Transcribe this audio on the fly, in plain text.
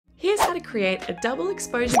how to create a double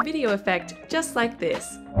exposure video effect just like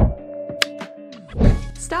this.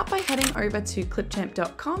 Start by heading over to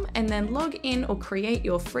CLIPCHAMP'S and then log in or create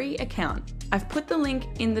your free account. I've put the link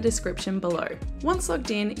in the description below. Once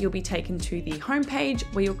logged in, you'll be taken to the home page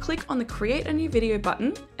where you'll click on the Create a New Video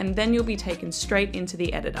button, and then you'll be taken straight into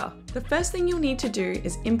the editor. The first thing you'll need to do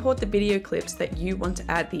is import the video clips that you want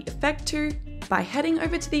to add the effect to by heading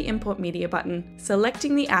over to the Import Media button,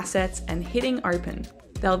 selecting the assets and hitting Open.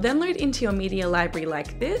 They'll then load into your media library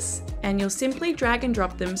like this, and you'll simply drag and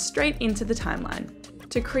drop them straight into the timeline.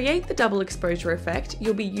 To create the double exposure effect,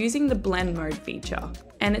 you'll be using the blend mode feature.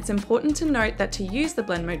 And it's important to note that to use the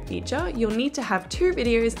blend mode feature, you'll need to have two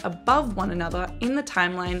videos above one another in the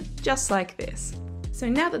timeline, just like this. So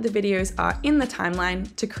now that the videos are in the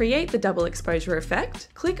timeline, to create the double exposure effect,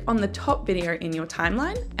 click on the top video in your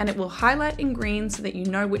timeline and it will highlight in green so that you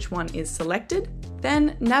know which one is selected.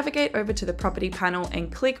 Then navigate over to the property panel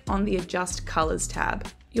and click on the Adjust Colors tab.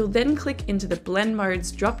 You'll then click into the Blend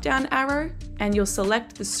Modes drop-down arrow and you'll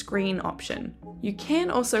select the screen option. You can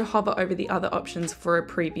also hover over the other options for a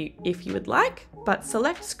preview if you would like, but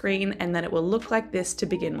select screen and then it will look like this to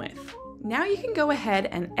begin with. Now you can go ahead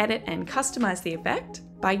and edit and customize the effect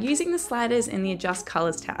by using the sliders in the Adjust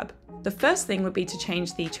Colors tab. The first thing would be to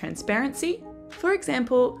change the transparency. For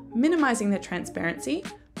example, minimizing the transparency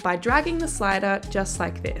by dragging the slider just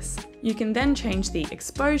like this. You can then change the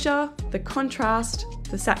exposure, the contrast,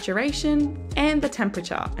 the saturation, and the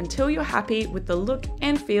temperature until you're happy with the look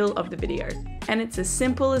and feel of the video. And it's as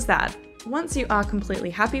simple as that. Once you are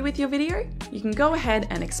completely happy with your video, you can go ahead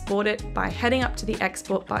and export it by heading up to the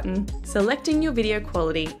Export button, selecting your video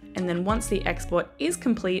quality, and then once the export is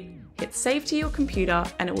complete, hit save to your computer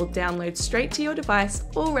and it will download straight to your device,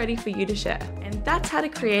 all ready for you to share. And that's how to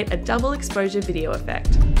create a double exposure video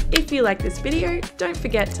effect. If you like this video, don't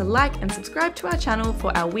forget to like and subscribe to our channel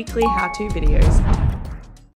for our weekly how-to videos.